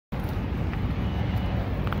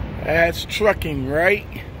That's trucking, right?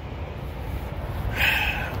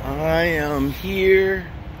 I am here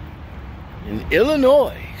in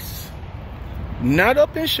Illinois. Not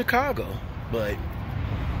up in Chicago, but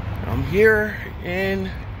I'm here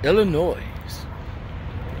in Illinois.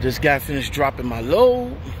 Just got finished dropping my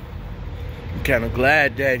load. I'm kind of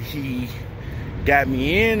glad that he got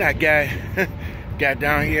me in. I got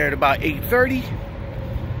down here at about 8:30.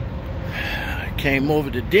 I came over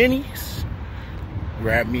to Denny's,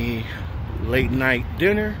 grabbed me late night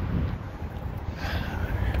dinner,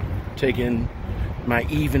 taking my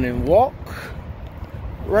evening walk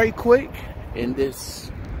right quick in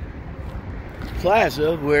this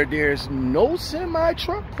plaza where there's no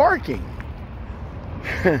semi-truck parking.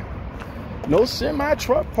 No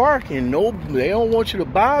semi-truck parking. No, they don't want you to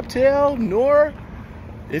bobtail, nor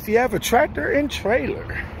if you have a tractor and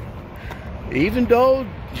trailer. Even though,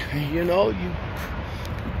 you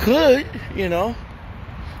could,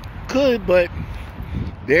 but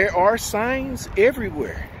there are signs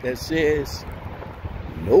everywhere that says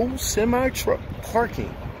no semi-truck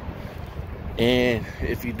parking. And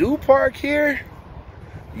if you do park here,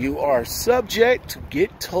 you are subject to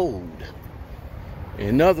get towed.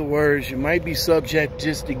 In other words, you might be subject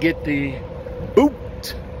just to get the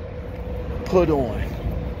boot put on.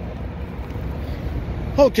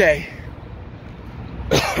 Okay.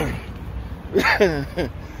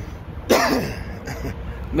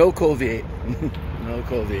 No COVID. No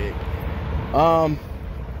COVID.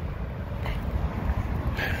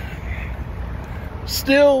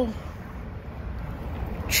 Still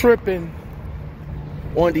tripping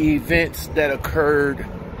on the events that occurred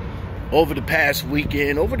over the past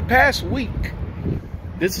weekend, over the past week.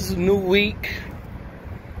 This is a new week.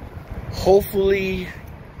 Hopefully,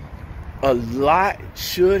 a lot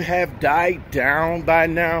should have died down by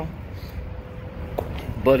now.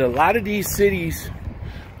 But a lot of these cities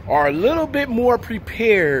are a little bit more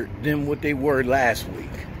prepared than what they were last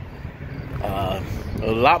week. A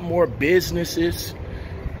lot more businesses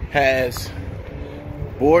has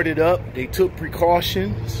boarded up. They took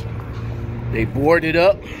precautions. They boarded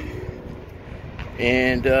up.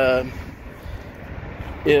 And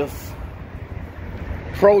if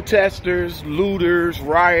protesters, looters,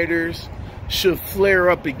 rioters should flare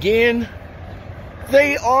up again,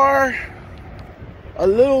 they are a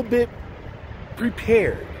little bit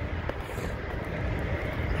prepared.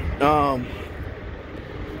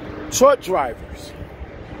 Truck drivers,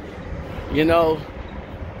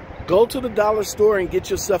 go to the dollar store and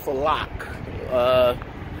get yourself a lock, a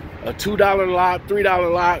 $2 lock,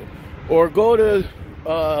 $3 lock, or go to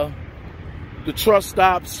the truck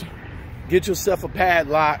stops, get yourself a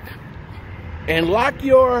padlock, and lock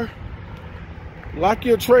your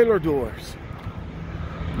trailer doors.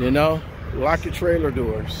 Lock your trailer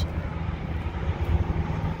doors.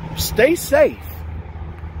 Stay safe.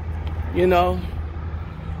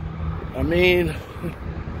 I mean,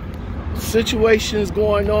 situations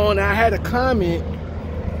going on. I had a comment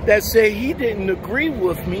that said he didn't agree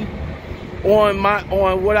with me on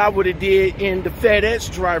what I would have did in the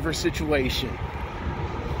FedEx driver situation.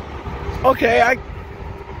 Okay,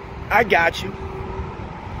 I got you.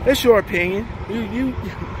 It's your opinion.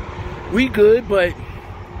 We good, but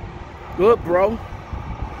good, bro.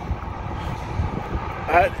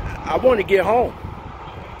 I want to get home.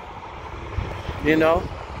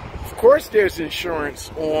 Of course there's insurance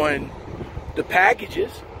on the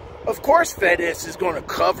packages. Of course FedEx is going to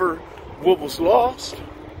cover what was lost,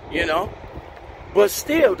 But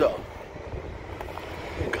still, though,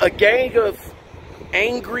 a gang of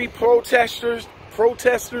angry protesters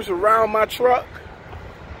around my truck,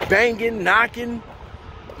 banging, knocking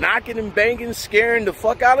and banging, scaring the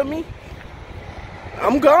fuck out of me,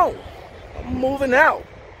 I'm gone. I'm moving out.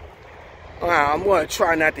 I'm going to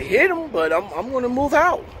try not to hit them, but I'm going to move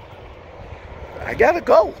out. I got to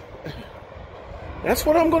go. That's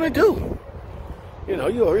what I'm going to do.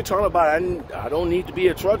 You're talking about I don't need to be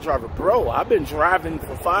a truck driver. Bro, I've been driving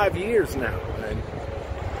for 5 years now. And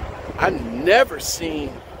I've never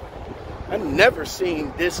seen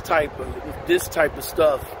this type of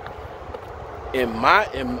stuff in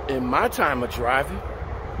my time of driving.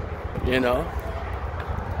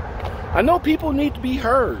 I know people need to be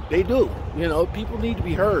heard. They do. People need to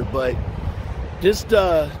be heard, but this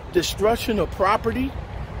destruction of property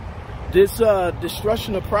ain't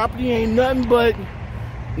nothing but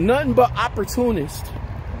opportunists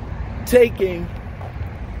taking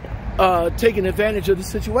advantage of the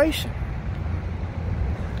situation.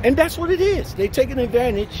 And that's what it is. They taking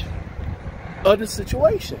advantage of the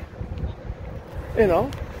situation.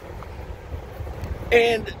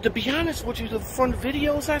 And to be honest with you, from the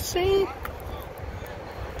videos I've seen,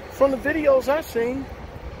 from the videos I've seen,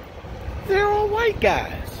 they're all white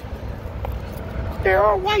guys. They're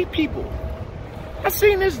all white people. I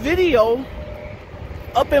seen this video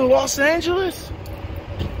up in Los Angeles.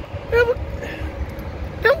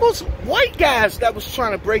 There was white guys that was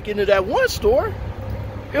trying to break into that one store.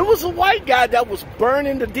 It was a white guy that was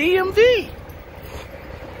burning the DMV.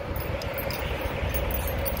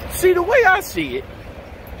 See, the way I see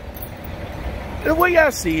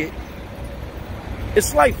it,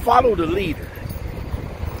 it's like follow the leader.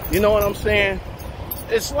 You know what I'm saying?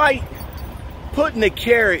 It's like putting a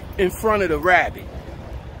carrot in front of the rabbit.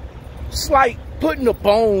 It's like putting a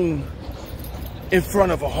bone in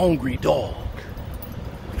front of a hungry dog.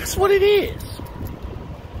 That's what it is.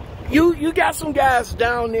 You got some guys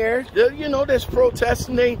down there, you know, that's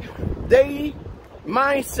protesting. They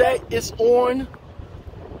mindset is on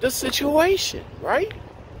the situation, right?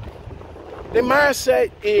 Their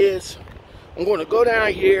mindset is, I'm going to go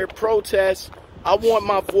down here, protest. I want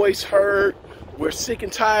my voice heard. We're sick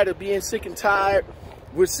and tired of being sick and tired.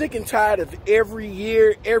 We're sick and tired of every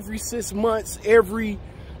year, every 6 months, every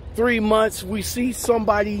 3 months, we see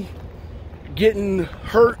somebody getting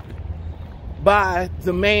hurt by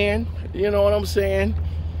the man. You know what I'm saying?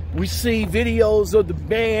 We see videos of the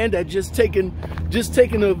man that just taking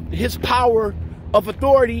his power of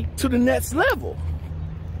authority to the next level.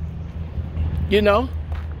 You know,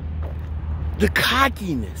 the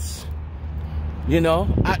cockiness. You know,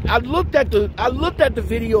 I looked at the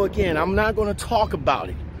video again. I'm not going to talk about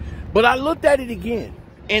it, but I looked at it again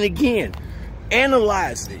and again,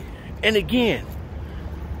 analyzed it and again,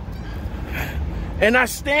 and I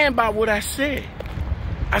stand by what I said.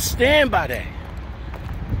 I stand by that.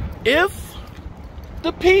 If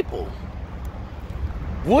the people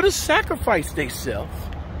would have sacrificed themselves,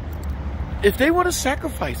 if they would have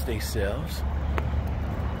sacrificed themselves,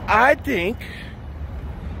 I think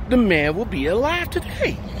the man will be alive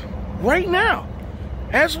today, right now,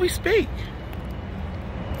 as we speak.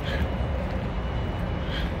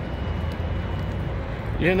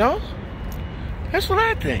 You know, that's what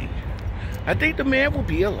I think. I think the man will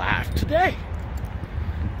be alive today.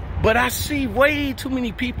 But I see way too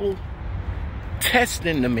many people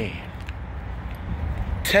testing the man.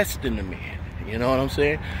 Testing the man. You know what I'm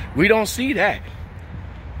saying? We don't see that.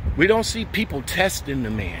 We don't see people testing the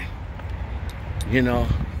man. You know,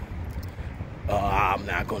 I'm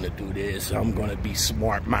not going to do this. I'm going to be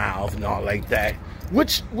smart mouthed and all like that.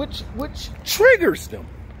 Which triggers them.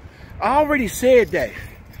 I already said that.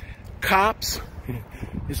 Cops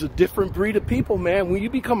is a different breed of people, man. When you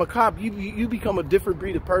become a cop, you become a different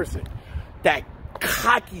breed of person. That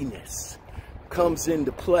cockiness comes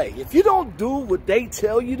into play. If you don't do what they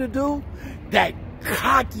tell you to do, that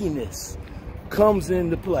cockiness comes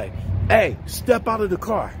into play. Hey, step out of the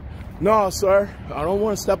car. No, sir, I don't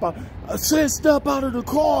want to step out. I said step out of the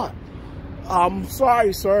car. I'm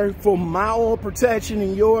sorry, sir, for my own protection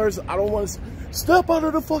and yours. I don't want to step out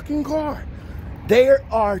of the fucking car. They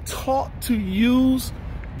are taught to use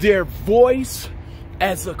their voice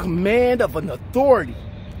as a command of an authority.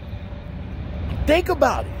 Think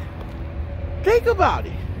about it. Think about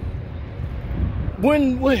it.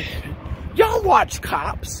 When y'all watch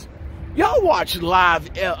Cops, y'all watch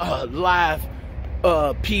live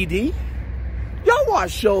PD, y'all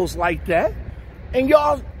watch shows like that, and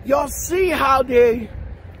y'all see how their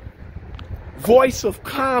voice of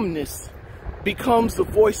calmness becomes the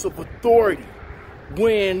voice of authority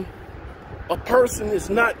when a person is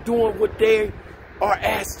not doing what they are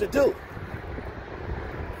asked to do.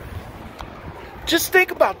 Just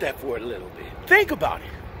think about that for a little bit. Think about it.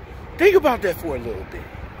 Think about that for a little bit.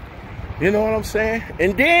 You know what I'm saying?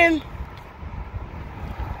 And then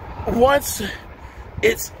once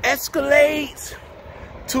it escalates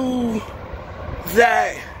to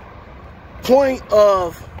that point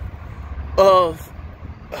of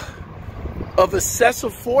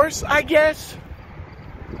excessive force, I guess,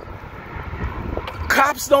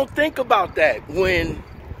 cops don't think about that. When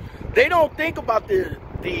they don't think about the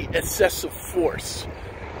excessive force,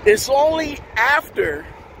 it's only after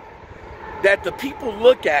that the people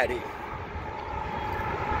look at it,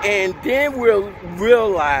 and then we'll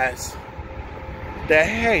realize that,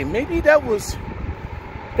 hey, maybe that was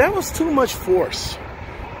too much force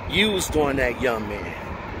used on that young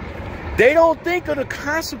man. They don't think of the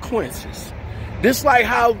consequences. This like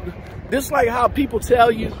how people tell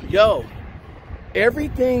you, yo,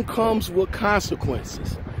 everything comes with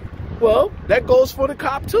consequences. Well, that goes for the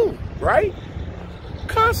cop too, right?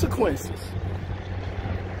 Consequences.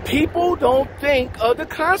 People don't think of the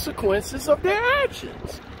consequences of their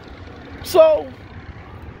actions. So,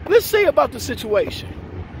 let's say about the situation.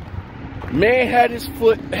 Man had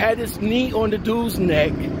his knee on the dude's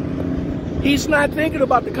neck. He's not thinking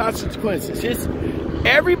about the consequences. It's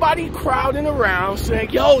everybody crowding around saying,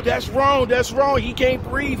 yo, that's wrong, he can't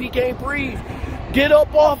breathe, Get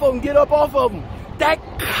up off of him, That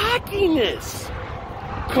cockiness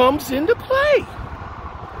comes into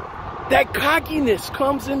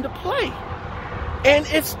play. And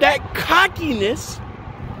it's that cockiness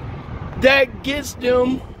that gives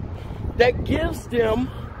them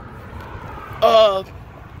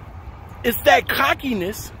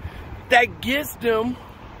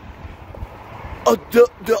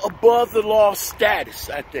the above the law status,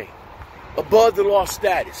 I think. Above the law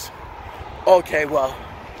status. Okay, well,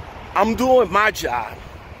 I'm doing my job.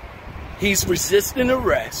 He's resisting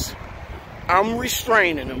arrest. I'm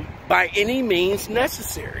restraining him by any means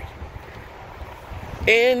necessary.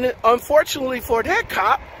 And unfortunately for that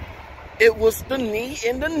cop, it was the knee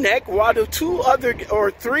in the neck, while the two other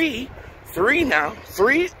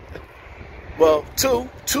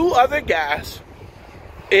guys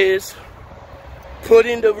is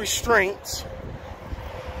putting the restraints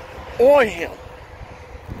on him.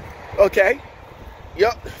 Okay?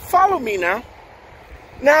 Yep. Follow me now.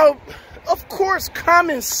 Now, of course,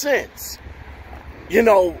 common sense. You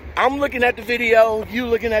know, I'm looking at the video, you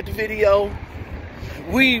looking at the video,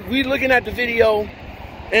 we looking at the video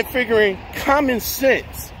and figuring common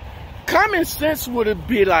sense. Common sense would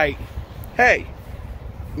be like, hey,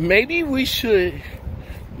 maybe we should,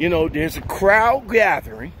 you know, there's a crowd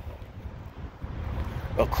gathering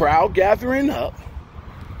up.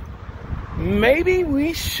 Maybe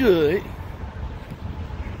we should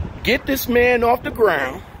get this man off the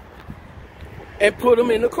ground and put him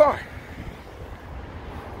in the car.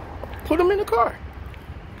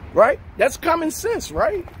 Right? That's common sense,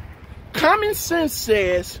 right? Common sense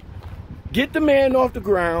says, get the man off the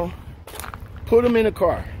ground, put him in a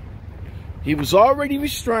car. He was already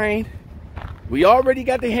restrained. We already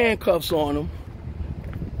got the handcuffs on him.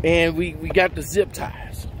 And we got the zip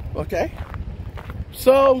ties. Okay?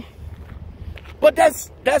 So, but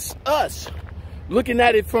that's us looking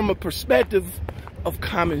at it from a perspective of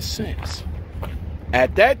common sense.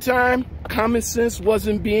 At that time, common sense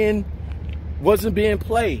wasn't being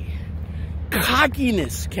played.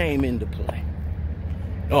 Cockiness came into play.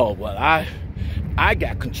 Oh, well, I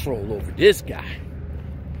got control over this guy.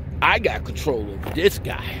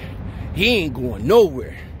 He ain't going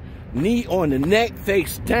nowhere. Knee on the neck,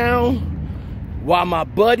 face down, while my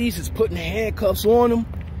buddies is putting handcuffs on him.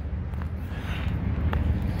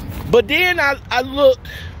 But then I looked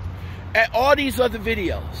at all these other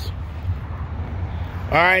videos.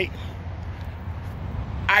 All right?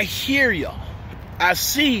 I hear y'all. I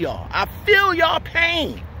see y'all. I feel y'all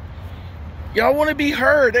pain. Y'all want to be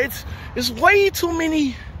heard. It's way too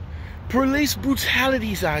many police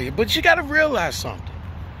brutalities out here. But you got to realize something.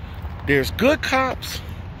 There's good cops,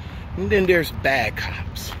 and then there's bad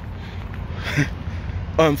cops.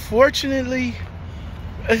 Unfortunately,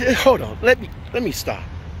 hold on. Let me stop.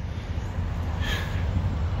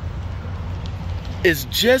 It's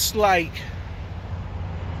just like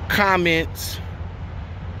compliments,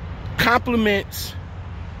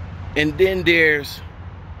 and then there's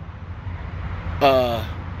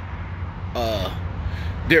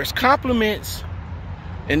compliments,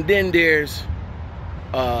 and then there's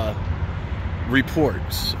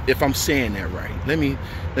reports, if I'm saying that right. Let me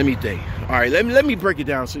think. All right, let me break it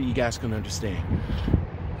down so you guys can understand.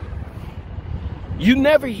 You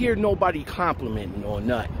never hear nobody complimenting or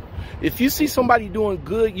nothing. If you see somebody doing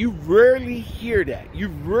good, you rarely hear that. You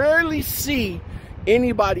rarely see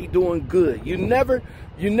anybody doing good. You never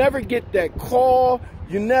get that call.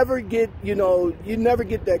 You never get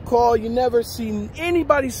that call. You never see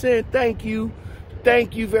anybody saying thank you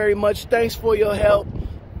very much, thanks for your help,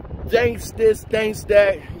 thanks this, thanks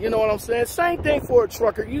that. You know what I'm saying? Same thing for a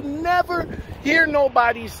trucker. You never hear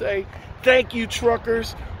nobody say thank you,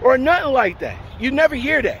 truckers, or nothing like that. You never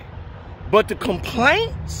hear that. But the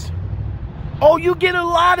complaints, oh, you get a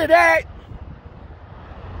lot of that.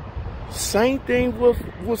 Same thing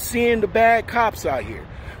with seeing the bad cops out here.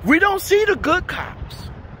 We don't see the good cops.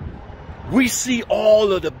 We see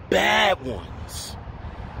all of the bad ones.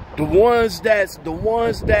 The ones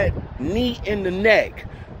that knee in the neck,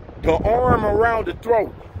 the arm around the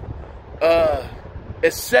throat,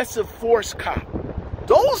 excessive force cop.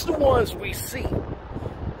 Those the ones we see.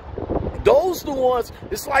 Those the ones,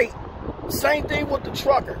 it's like, same thing with the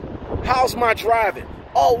trucker. How's my driving?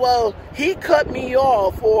 Oh, well, he cut me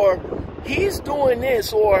off, or he's doing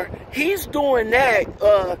this, or he's doing that,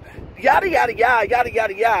 yada, yada, yada, yada,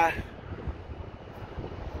 yada, yada.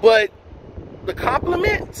 But the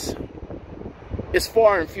compliments, it's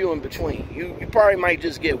far and few in between. You probably might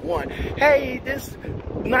just get one. Hey, this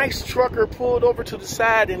nice trucker pulled over to the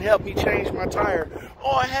side and helped me change my tire.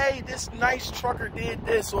 Or, hey, this nice trucker did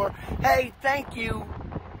this. Or, hey, thank you.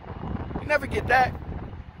 You never get that.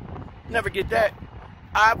 Never get that.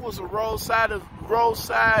 I was a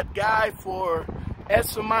roadside guy for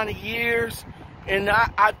S amount of years. And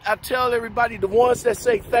I tell everybody, the ones that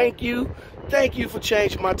say thank you for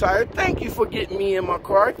changing my tire. Thank you for getting me in my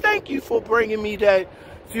car. Thank you for bringing me that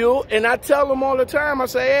fuel. And I tell them all the time, I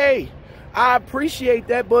say, hey, I appreciate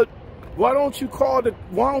that, but why don't you call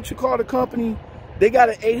the company? They got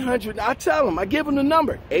an 800. I tell them, I give them the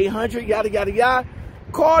number, 800, yada, yada, yada.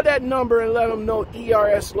 Call that number and let them know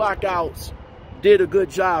ERS Lockouts did a good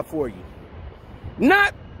job for you.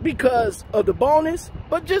 Not because of the bonus,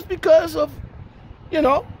 but just because of, you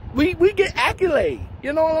know, we get accolades.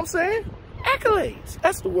 You know what I'm saying? Accolades.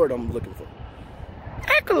 That's the word I'm looking for.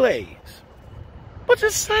 Accolades. But the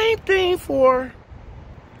same thing for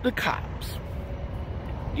the cops.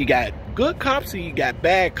 You got good cops and you got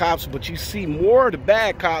bad cops, but you see more of the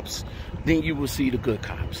bad cops than you will see the good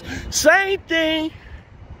cops. Same thing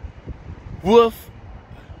with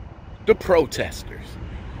the protesters.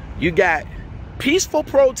 You got peaceful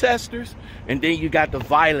protesters and then you got the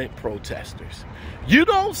violent protesters. You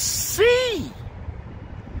don't see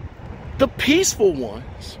the peaceful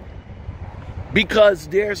ones because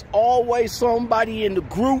there's always somebody in the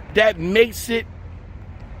group that makes it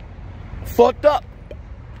fucked up,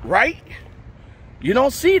 right? You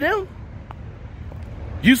don't see them.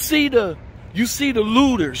 You see the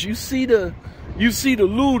looters, you see the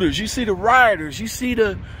looters, you see the rioters, you see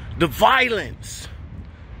the violence.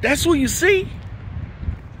 That's what you see.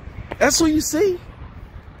 That's what you see.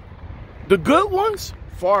 The good ones,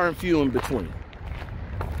 far and few in between.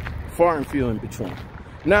 Far and few in between.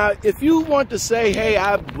 Now, if you want to say, hey,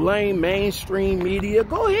 I blame mainstream media,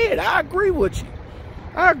 go ahead. I agree with you.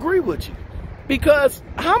 I agree with you. Because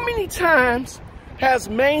how many times has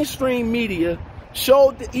mainstream media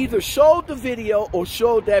either showed the video or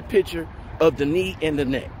showed that picture of the knee and the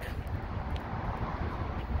neck?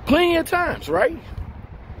 Plenty of times, right?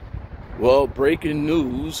 Well, breaking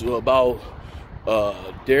news about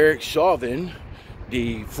Derek Chauvin,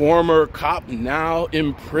 the former cop, now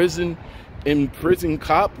in prison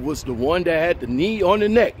cop, was the one that had the knee on the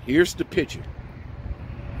neck. Here's the picture.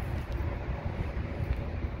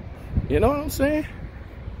 You know what I'm saying?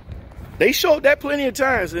 They showed that plenty of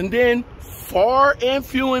times, and then far and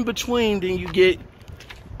few in between, then you get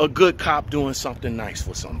a good cop doing something nice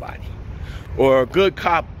for somebody, or a good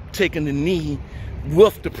cop taking the knee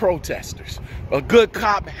with the protesters, a good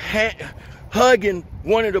cop hugging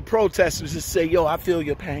one of the protesters and say, yo, I feel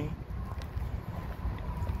your pain.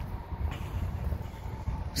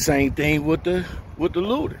 Same thing with the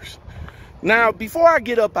looters. Now, before I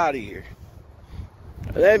get up out of here,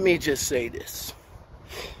 let me just say this.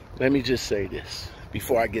 Let me just say this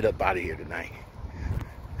before I get up out of here tonight.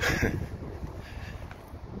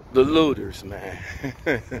 The looters, man.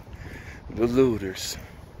 The looters.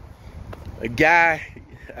 A guy,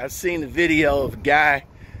 I've seen a video of a guy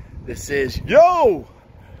that says, yo,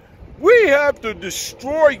 we have to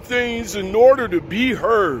destroy things in order to be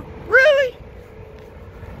heard. Really?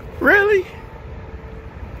 Really?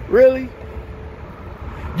 Really?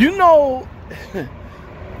 You know,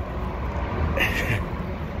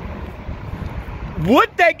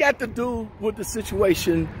 what that got to do with the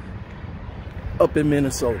situation up in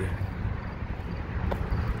Minnesota?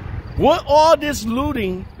 What all this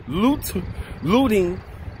looting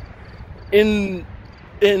in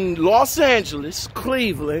Los Angeles,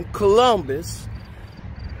 Cleveland, Columbus,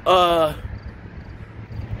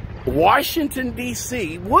 Washington,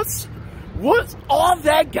 D.C., what's all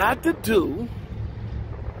that got to do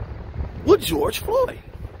with George Floyd?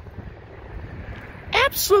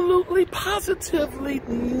 Absolutely, positively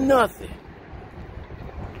nothing.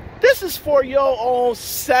 This is for your own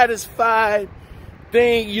satisfied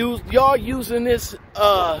thing. Y'all using this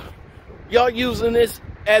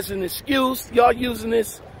as an excuse. Y'all using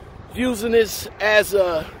this as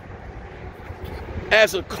a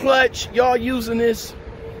clutch. Y'all using this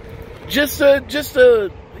just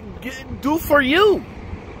to do for you.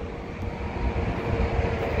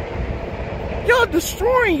 Y'all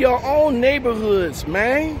destroying your own neighborhoods,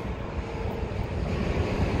 man.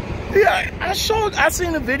 Yeah, I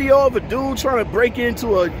seen a video of a dude trying to break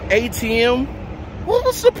into an ATM.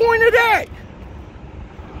 What's the point of that?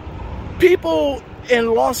 People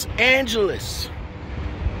in Los Angeles,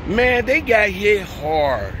 man, they got hit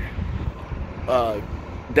hard.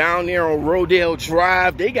 Down there on Rodale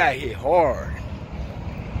Drive, they got hit hard.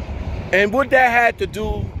 And what that had to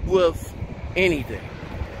do with anything.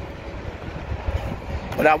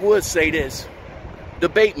 But I would say this.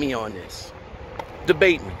 Debate me on this.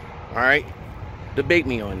 Debate me. All right? Debate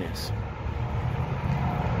me on this.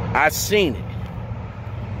 I've seen it.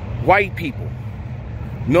 White people.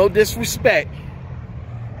 No disrespect.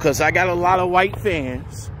 Because I got a lot of white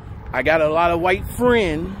fans. I got a lot of white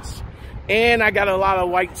friends. And I got a lot of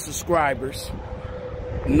white subscribers.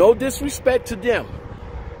 No disrespect to them.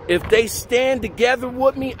 If they stand together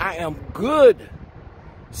with me, I am good.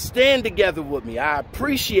 Stand together with me. I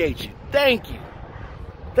appreciate you. Thank you.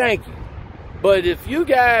 Thank you. But if you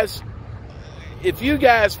guys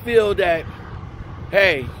feel that,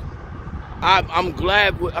 hey, I'm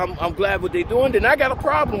glad what they're doing, then I got a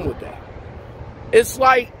problem with that. It's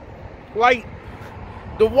like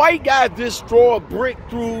the white guy just throw a brick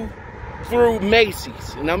through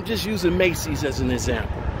Macy's, and I'm just using Macy's as an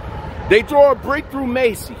example. They throw a brick through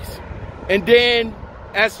Macy's, and then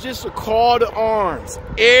as just a call to arms,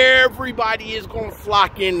 everybody is going to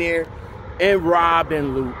flock in there and rob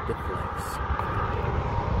and loot the place.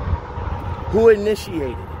 Who initiated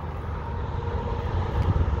it?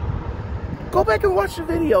 Go back and watch the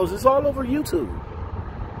videos. It's all over YouTube.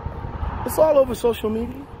 It's all over social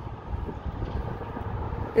media.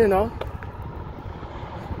 You know,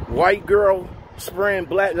 white girl spraying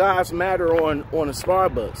Black Lives Matter on a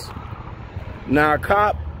Starbucks. Now a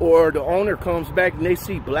cop or the owner comes back and they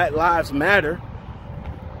see Black Lives Matter.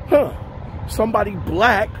 Somebody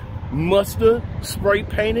black must have spray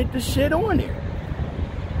painted the shit on there.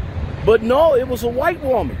 But no, it was a white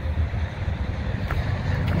woman.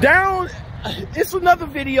 It's another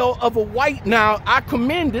video of a white, now I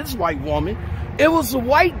commend this white woman. It was the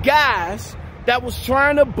white guys that was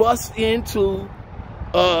trying to bust into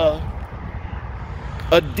a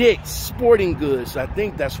Dick's Sporting Goods. I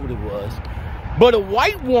think that's what it was. But a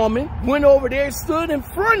white woman went over there and stood in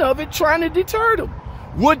front of it trying to deter them.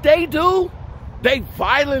 What they do? They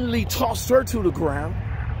violently tossed her to the ground.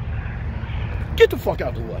 Get the fuck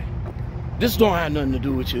out the way. This don't have nothing to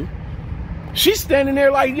do with you. She's standing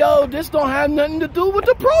there like, yo, this don't have nothing to do with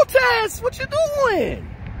the protest. What you doing?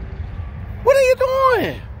 What are you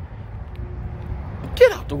doing?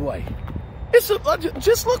 Get out the way.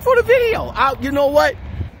 Just look for the video. You know what?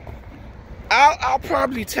 I'll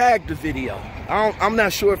probably tag the video. I'm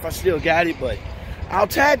not sure if I still got it, but I'll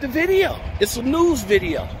tag the video. It's a news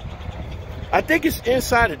video. I think it's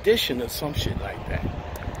Inside Edition or some shit like that.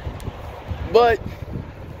 But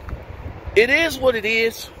it is what it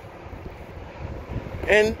is.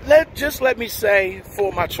 And let me say,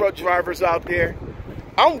 for my truck drivers out there,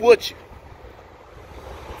 I'm with you.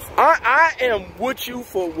 I am with you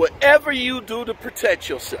for whatever you do to protect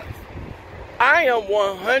yourself. I am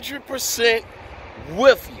 100%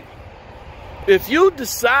 with you. If you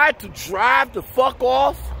decide to drive the fuck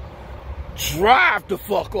off, drive the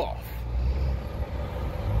fuck off.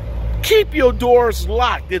 Keep your doors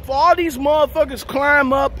locked. If all these motherfuckers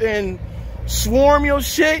climb up and swarm your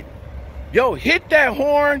shit, yo, hit that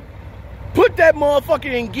horn, put that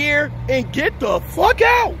motherfucker in gear, and get the fuck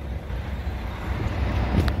out.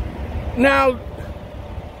 Now,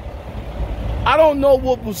 I don't know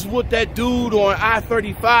what was with that dude on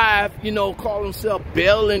I-35, you know, call himself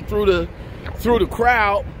bailing through the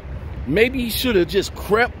crowd. Maybe he should have just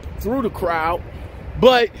crept through the crowd.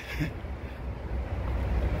 But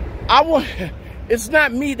it's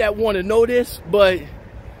not me that want to know this, but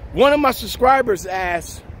one of my subscribers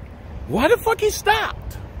asked, why the fuck he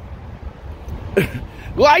stopped?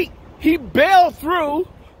 Like, he bailed through.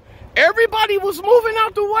 Everybody was moving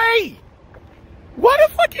out the way. Why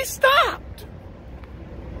the fuck he stopped?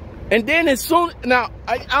 And then now,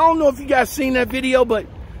 I don't know if you guys seen that video, but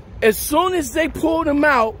as soon as they pulled him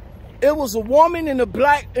out, it was a woman in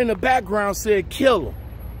the background said, kill him.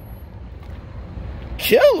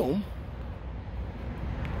 Kill him?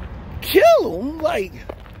 Kill him? Like,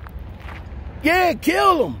 yeah,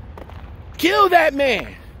 kill him. Kill that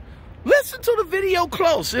man. Listen to the video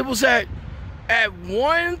close. It was at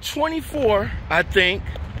 1:24, I think,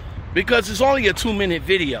 because it's only a 2-minute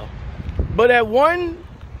video. But at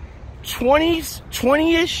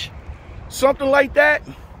 1:20-ish, something like that,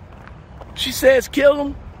 she says kill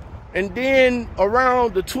him. And then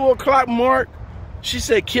around the 2 o'clock mark, she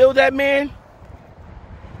said kill that man.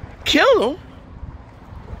 Kill him?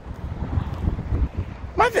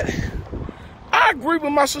 I agree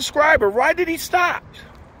with my subscriber. Why did he stop?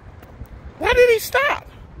 Why did he stop?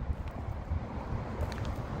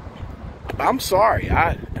 I'm sorry.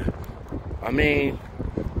 I mean,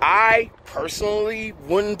 I personally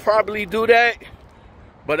wouldn't probably do that.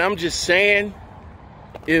 But I'm just saying,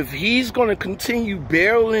 if he's going to continue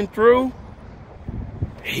barreling through,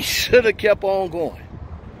 He should have kept on going.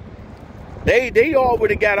 They all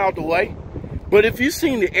would have got out the way. But if you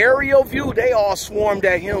seen the aerial view, they all swarmed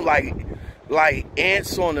at him like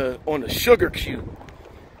ants on a sugar cube.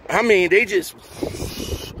 I mean, they just,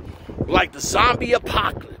 like the zombie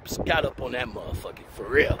apocalypse, got up on that motherfucker, for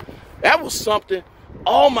real. That was something.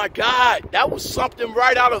 Oh my God, that was something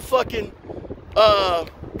right out of fucking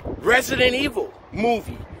Resident Evil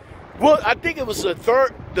movie. Well, I think it was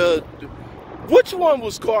which one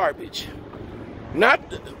was garbage?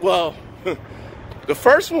 Well, the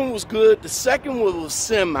first one was good. The second one was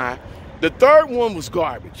semi. The third one was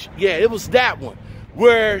garbage. Yeah, it was that one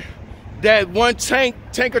where that one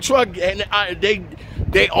tanker truck, and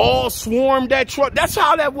they all swarmed that truck. That's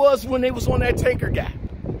how that was when they was on that tanker guy.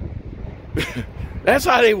 That's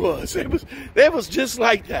how they was. It was just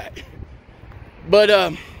like that.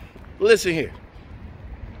 But listen here.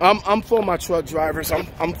 I'm for my truck drivers.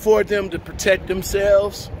 I'm for them to protect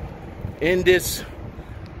themselves in this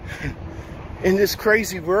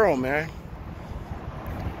crazy world, man.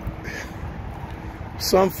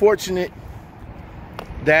 It's unfortunate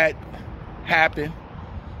that happened.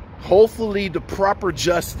 Hopefully the proper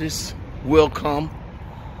justice will come.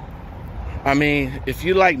 I mean, if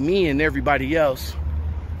you like me and everybody else,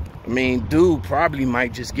 I mean, dude probably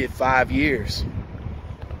might just get 5 years,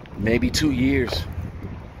 maybe 2 years.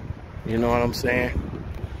 You know what I'm saying?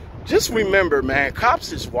 Just remember, man,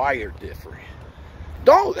 cops is wired different.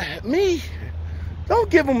 Don't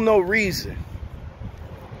give them no reason.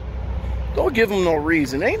 Don't give them no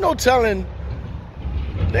reason. Ain't no telling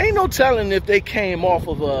if they came off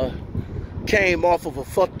of a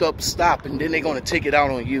fucked up stop and then they're gonna take it out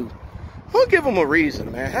on you. Don't give them a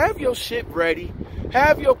reason, man. Have your shit ready.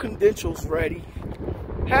 Have your credentials ready.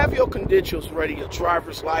 Have your credentials ready, your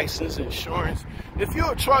driver's license, insurance. If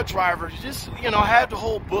you're a truck driver, just, have the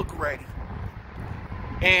whole book ready.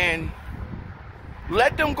 And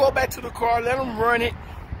let them go back to the car, let them run it.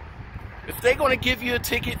 If they're going to give you a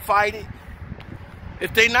ticket, fight it.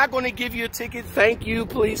 If they're not going to give you a ticket, thank you,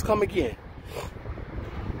 please come again.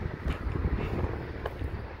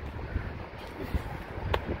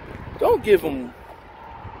 Don't give them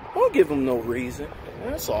no reason.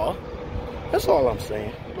 That's all. That's all I'm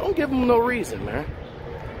saying. Don't give them no reason, man.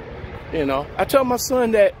 I tell my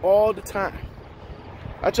son that all the time.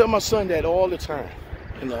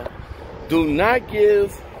 Do not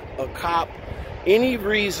give a cop any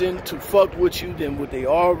reason to fuck with you than what they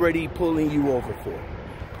already pulling you over for.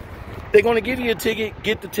 They're going to give you a ticket,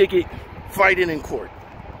 get the ticket, fight it in court.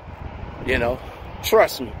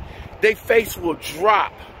 Trust me. Their face will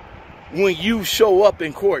drop when you show up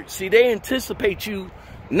in court. See, they anticipate you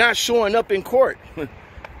not showing up in court.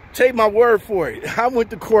 Take my word for it. I went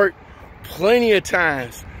to court plenty of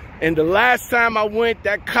times. And the last time I went,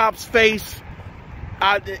 that cop's face,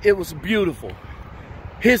 it was beautiful.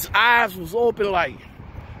 His eyes was open like,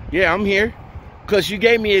 yeah, I'm here. Because you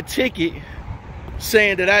gave me a ticket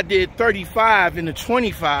saying that I did 35 in the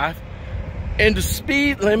 25. And the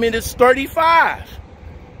speed limit is 35.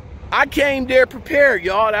 I came there prepared,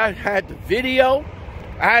 y'all. I had the video.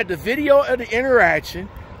 I had the video of the interaction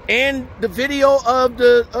and the video of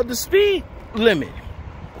the speed limit.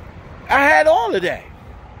 I had all of that.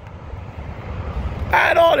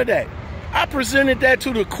 I presented that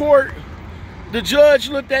to the court. The judge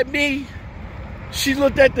looked at me. She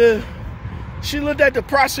looked at the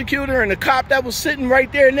prosecutor and the cop that was sitting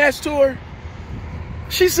right there next to her.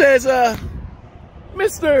 She says,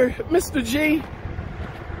 Mr. G,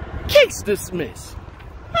 case dismissed.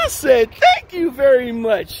 I said, thank you very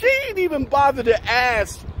much. She didn't even bother to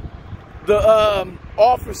ask the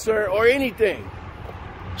officer or anything.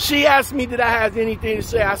 She asked me, did I have anything to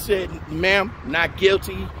say? I said, ma'am, not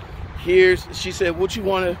guilty. She said, what you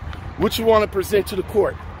want to present to the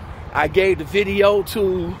court? I gave the video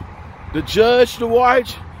to the judge to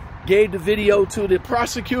watch, gave the video to the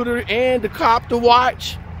prosecutor and the cop to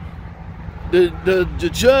watch. The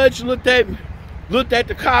judge looked at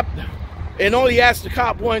the cop and only asked the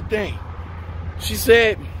cop one thing. She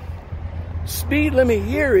said, speed limit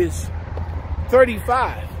here is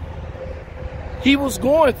 35. He was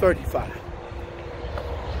going 35.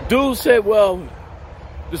 Dude said, well,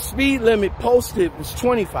 the speed limit posted was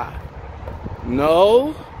 25.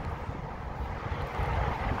 No.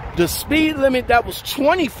 The speed limit that was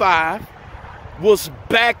 25 was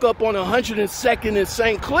back up on 102nd in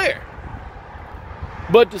St. Clair.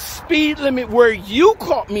 But the speed limit where you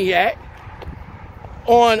caught me at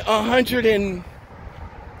on 100 and,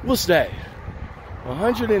 what's that?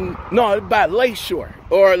 100 and, no, by Lakeshore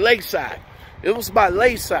or Lakeside. It was by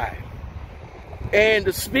Lakeside. And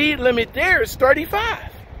the speed limit there is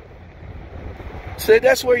 35. Said,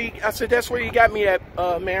 that's where you, I said, that's where you got me at,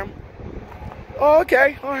 ma'am. Oh,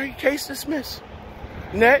 okay. All right, case dismissed.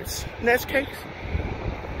 Next case.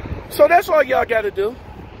 So that's all y'all got to do.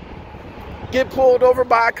 Get pulled over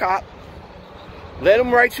by a cop. Let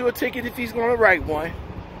him write you a ticket if he's going to write one.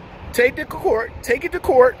 Take it to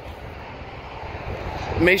court.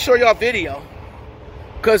 Make sure y'all video.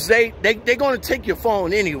 Because they're going to take your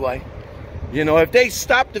phone anyway. You know, if they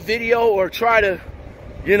stop the video or try to,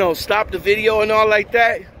 you know, stop the video and all like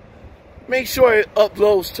that, make sure it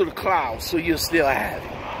uploads to the cloud so you'll still have it.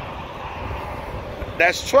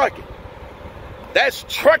 That's trucking. That's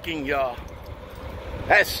trucking, y'all.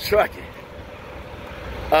 That's trucking.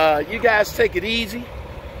 You guys take it easy.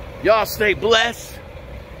 Y'all stay blessed.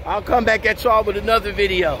 I'll come back at y'all with another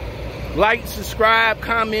video. Like, subscribe,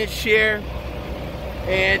 comment, share,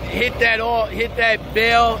 and hit that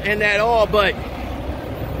bell and that all button.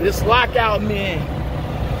 This LockOutMen.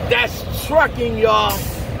 That's trucking, y'all.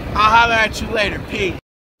 I'll holler at you later. Peace.